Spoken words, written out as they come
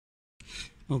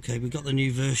Okay, we got the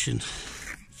new version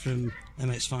from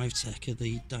MX5 Tech of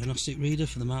the Diagnostic reader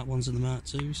for the Mark 1s and the Mark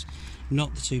 2s,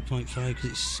 not the 2.5 because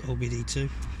it's OBD2.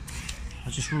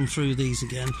 I'll just run through these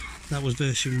again. That was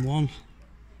version 1,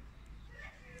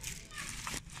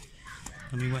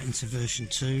 and we went into version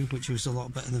 2, which was a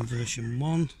lot better than version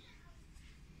 1.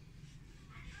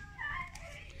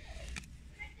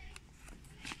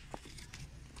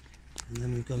 And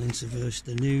then we've gone into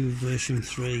the new version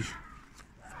 3.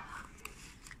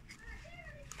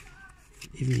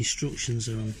 Even the instructions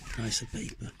are on nicer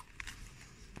paper.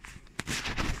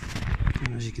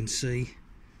 And as you can see,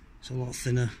 it's a lot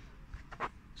thinner,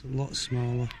 it's a lot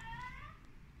smaller,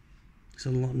 it's a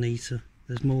lot neater.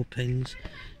 There's more pins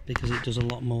because it does a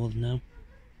lot more than now.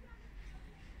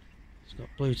 It's got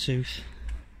Bluetooth,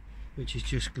 which is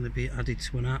just going to be added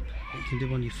to an app that you can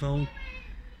do on your phone.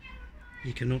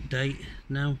 You can update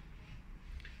now.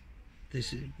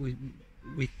 This is,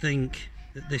 we think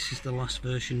that this is the last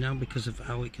version now because of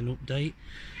how it can update,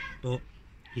 but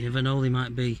you never know, there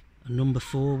might be a number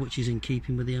 4 which is in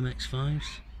keeping with the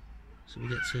MX5s, so we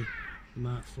get to the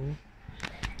Mark 4.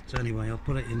 So anyway, I'll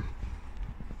put it in.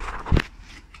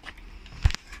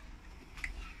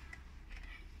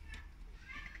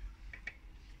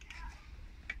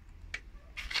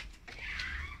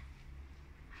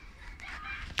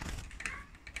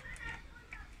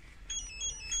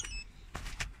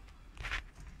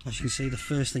 As you can see, the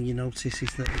first thing you notice is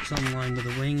that it's on line with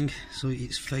the wing, so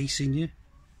it's facing you.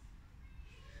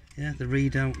 Yeah, the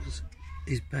readout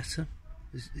is better,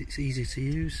 it's easy to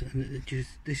use, and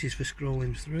this is for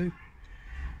scrolling through.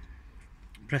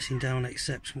 Pressing down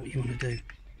accepts what you want to do.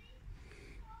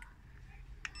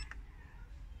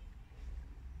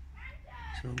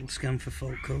 So we'll scan for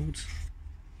fault codes.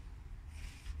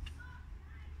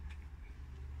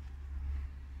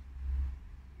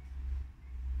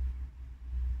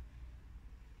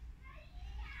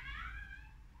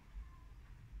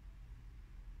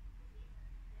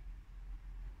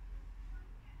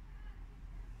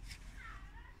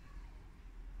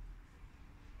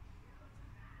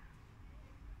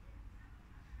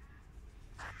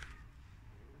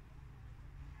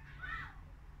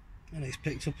 And it's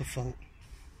picked up a fault.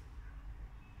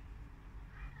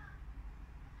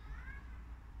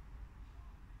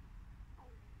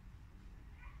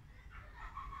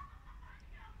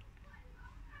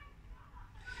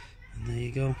 And there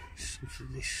you go.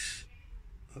 This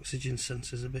oxygen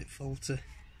sensor is a bit faulty.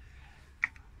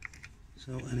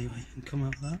 So anyway, you can come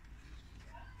out of that.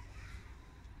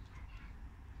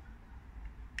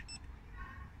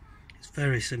 It's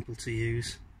very simple to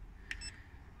use.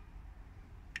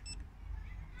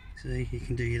 See, you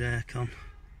can do your aircon.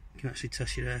 You can actually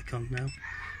test your aircon now.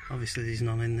 Obviously there's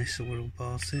none in this, so we'll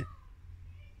part it.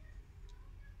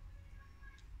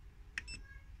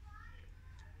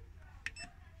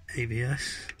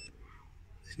 ABS.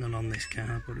 There's none on this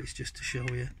car, but it's just to show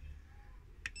you.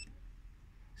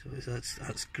 So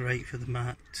that's great for the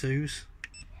Mark 2s.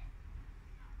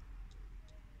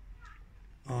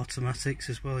 Automatics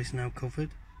as well is now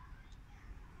covered.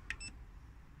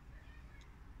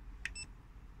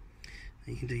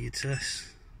 You can do your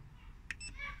tests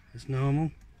as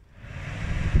normal.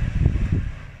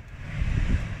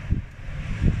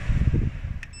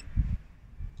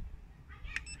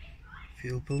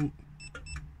 Fuel pump.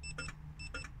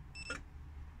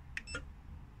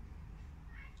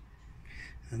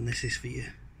 And this is for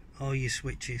all your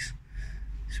switches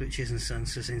and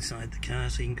sensors inside the car,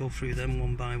 so you can go through them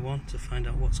one by one to find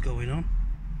out what's going on.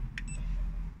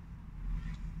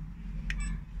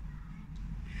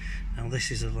 Now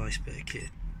this is a nice bit of kit,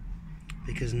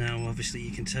 because now obviously you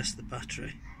can test the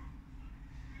battery.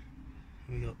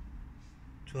 We've got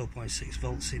 12.6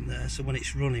 volts in there, so when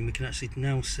it's running we can actually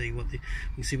now see what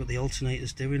the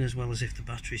alternator's doing, as well as if the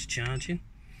battery's charging.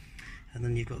 And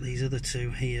then you've got these other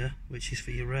two here, which is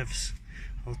for your revs.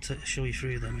 I'll show you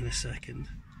through them in a second.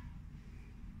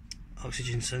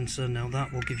 Oxygen sensor, now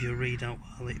that will give you a readout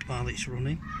while it's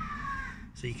running,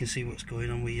 so you can see what's going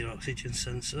on with your oxygen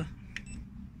sensor.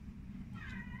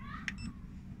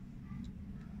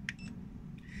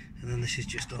 And then this is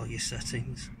just all your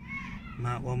settings.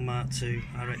 Mark 1, Mark 2,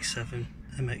 RX7,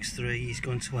 MX3. He's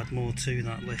going to add more to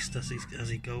that list as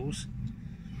he goes.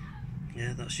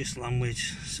 Yeah, that's just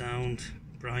language, sound,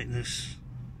 brightness,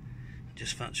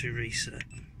 just factory reset.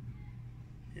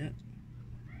 Yeah.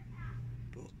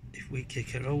 But if we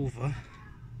kick it over,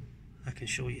 I can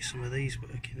show you some of these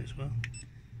working as well.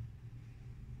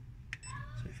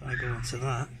 So if I go onto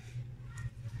that,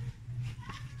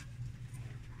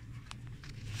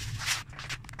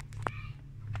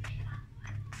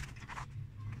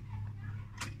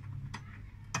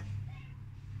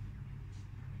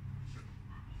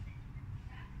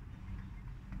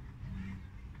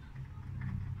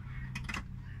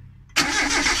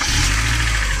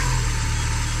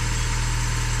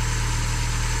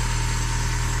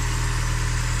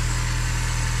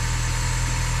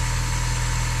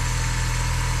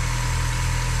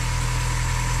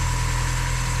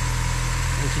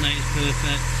 alternator's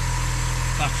perfect,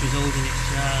 battery's holding its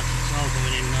charge, it's all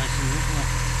going in nice and lovely.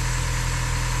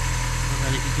 But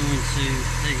then if you go into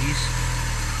these,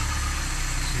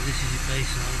 so this is your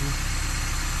base idle.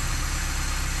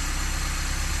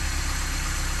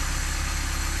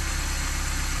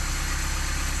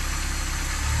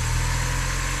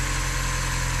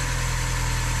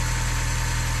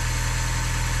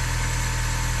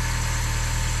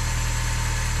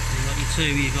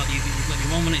 You've got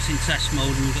your one when it's in test mode,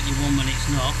 and you've got your one when it's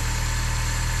not.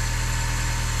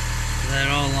 They're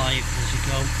all live as you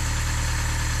go.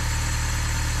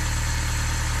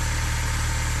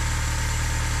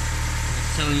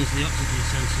 It's telling us the oxygen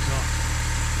sensor's off.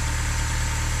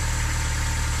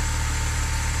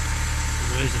 So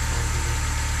there is a fault with it.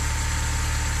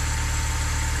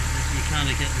 You kind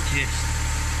of get the gist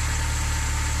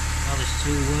how this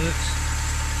tool works.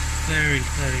 Very,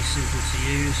 very simple to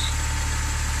use.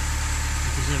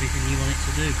 It does everything you want it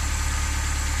to do.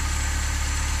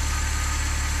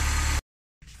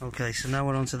 Okay, so now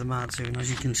we're onto the Mark II, and as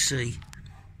you can see,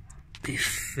 it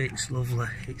fits lovely.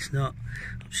 It's not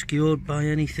obscured by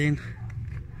anything.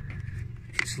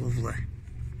 It's lovely.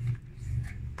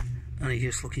 And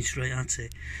you're just looking straight at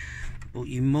it. But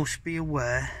you must be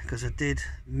aware, because I did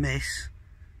miss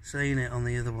saying it on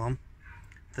the other one,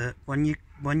 that when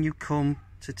you come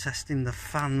to testing the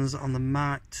fans on the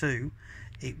Mark II,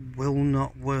 it will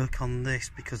not work on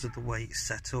this because of the way it's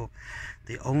set up.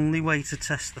 The only way to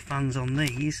test the fans on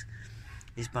these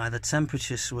is by the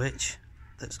temperature switch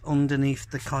that's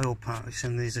underneath the coil packs,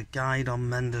 and there's a guide on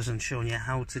Menders and showing you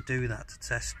how to do that to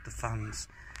test the fans.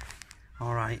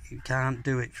 Alright, you can't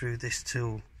do it through this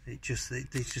tool. It's just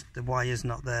the wire's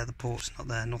not there, the port's not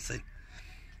there, nothing.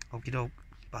 Okie doke,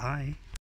 bye.